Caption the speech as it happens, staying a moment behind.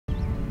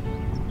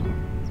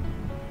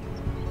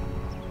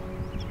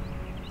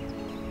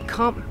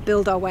can't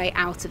build our way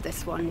out of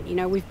this one. You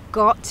know, we've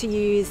got to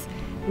use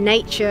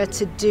nature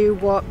to do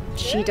what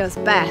she does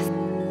best.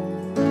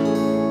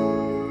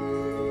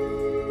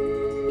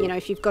 You know,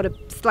 if you've got a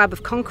slab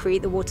of concrete,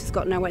 the water's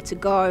got nowhere to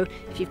go.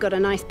 If you've got a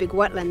nice big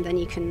wetland, then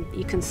you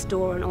can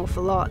store an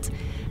awful lot.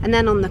 And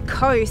then on the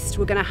coast,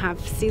 we're going to have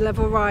sea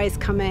level rise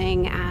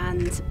coming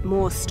and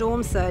more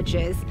storm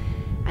surges.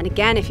 And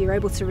again, if you're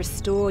able to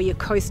restore your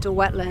coastal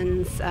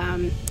wetlands,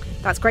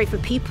 that's great for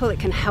people. It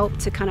can help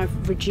to kind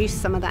of reduce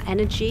some of that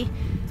energy.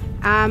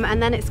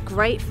 And then it's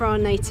great for our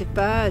native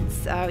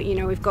birds. You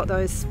know, we've got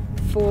those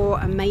 4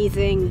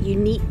 amazing,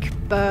 unique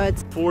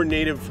birds. 4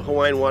 native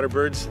Hawaiian water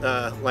birds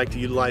like to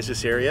utilize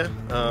this area.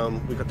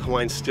 We've got the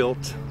Hawaiian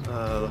stilt,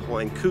 the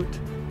Hawaiian coot,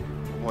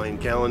 Hawaiian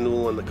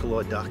gallinule, and the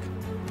Koloa duck.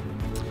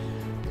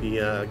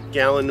 The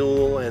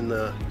gallinule and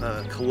the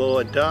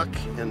Koloa duck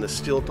and the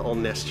stilt all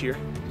nest here.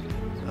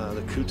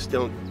 The coots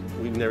don't.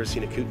 We've never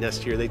seen a coot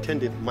nest here. They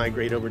tend to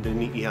migrate over to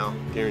Ni'ihau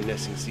during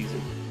nesting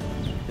season.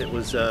 It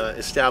was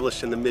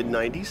established in the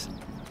mid-90s.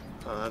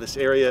 This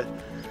area,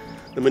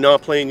 the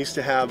Manawa Plain, used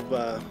to have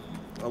a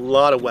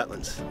lot of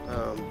wetlands.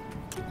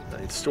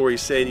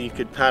 Stories say that you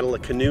could paddle a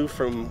canoe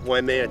from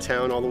Waimea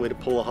town all the way to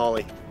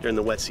Polihali during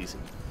the wet season.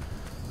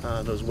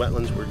 Those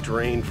wetlands were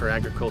drained for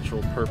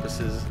agricultural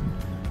purposes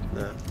in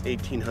the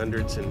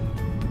 1800s, and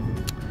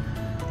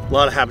a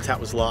lot of habitat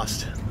was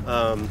lost.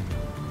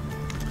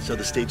 So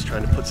the state's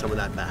trying to put some of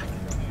that back.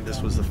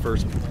 This was the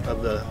first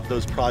of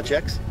those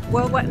projects.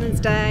 World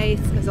Wetlands Day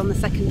is on the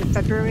 2nd of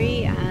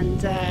February, and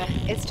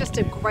it's just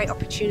a great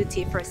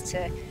opportunity for us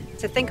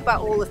to think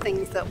about all the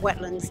things that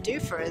wetlands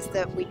do for us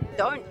that we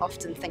don't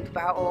often think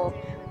about or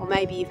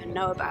maybe even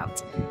know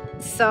about.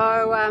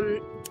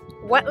 So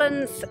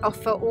wetlands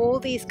offer all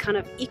these kind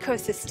of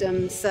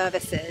ecosystem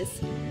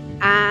services,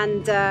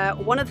 and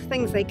one of the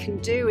things they can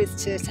do is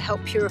to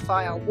help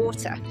purify our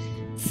water.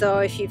 So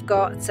if you've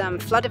got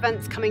flood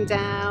events coming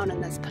down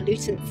and there's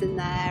pollutants in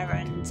there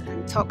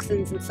and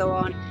toxins and so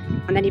on,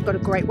 and then you've got a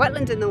great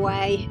wetland in the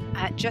way,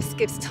 it just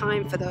gives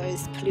time for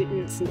those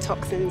pollutants and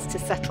toxins to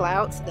settle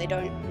out so they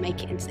don't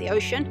make it into the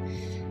ocean.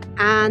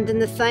 And in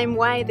the same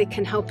way, they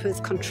can help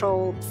us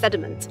control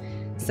sediment.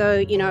 So,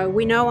 you know,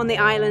 we know on the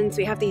islands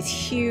we have these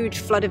huge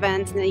flood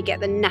events and then you get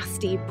the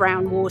nasty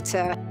brown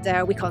water.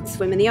 We can't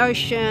swim in the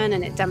ocean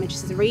and it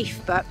damages the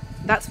reef, but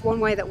that's one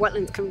way that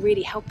wetlands can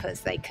really help us.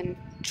 They can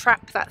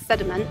trap that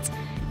sediment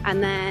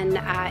and then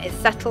it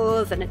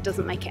settles and it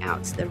doesn't make it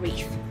out to the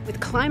reef. With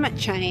climate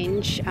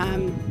change,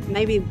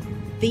 maybe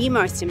the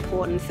most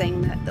important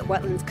thing that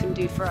wetlands can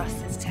do for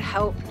us is to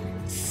help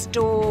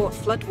store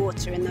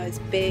floodwater in those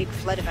big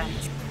flood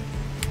events.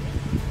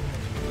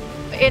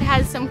 It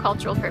has some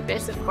cultural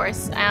purpose, of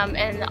course,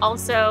 and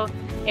also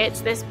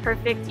it's this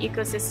perfect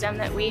ecosystem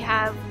that we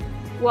have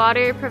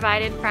water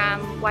provided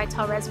from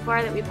Waitau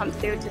Reservoir that we pump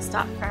through to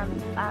stop from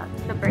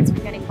the birds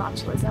from getting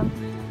botulism.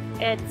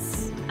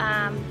 It's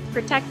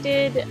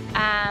protected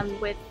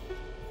with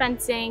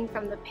fencing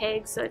from the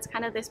pigs, so it's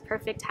kind of this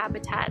perfect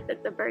habitat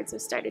that the birds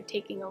have started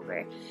taking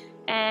over.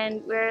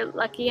 And we're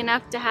lucky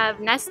enough to have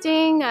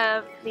nesting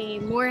of the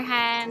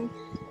moorhen,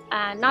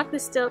 not the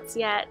stilts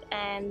yet,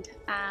 and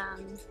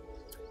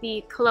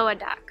the Koloa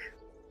duck.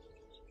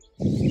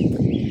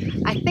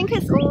 I think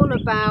it's all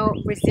about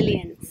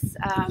resilience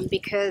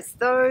because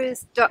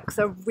those ducks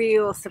are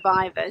real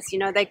survivors. You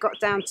know, they got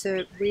down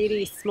to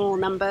really small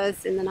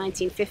numbers in the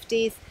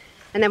 1950s,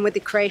 and then with the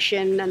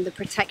creation and the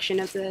protection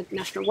of the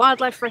National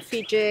Wildlife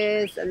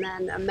Refuges and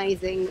then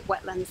amazing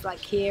wetlands like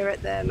here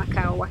at the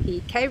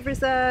Makauahi Cave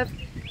Reserve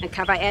and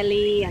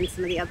Kawaii and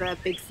some of the other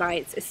big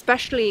sites,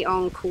 especially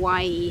on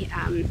Kauai,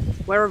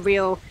 we're a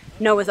real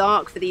Noah's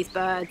Ark for these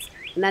birds,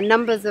 and their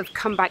numbers have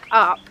come back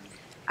up.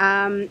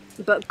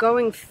 But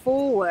going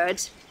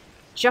forward,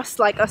 just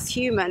like us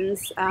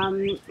humans,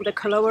 the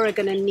Koloa are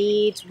going to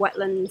need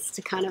wetlands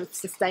to kind of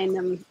sustain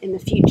them in the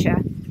future,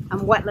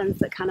 and wetlands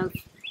that kind of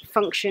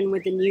function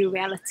with the new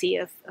reality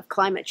of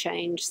climate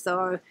change.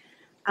 So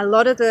a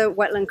lot of the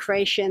wetland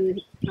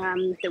creation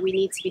that we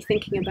need to be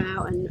thinking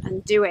about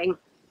and doing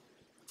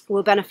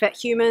will benefit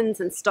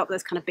humans and stop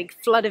those kind of big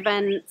flood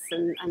events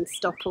and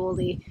stop all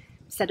the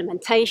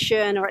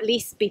sedimentation, or at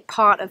least be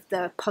part of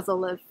the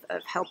puzzle of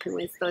helping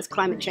with those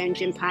climate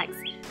change impacts.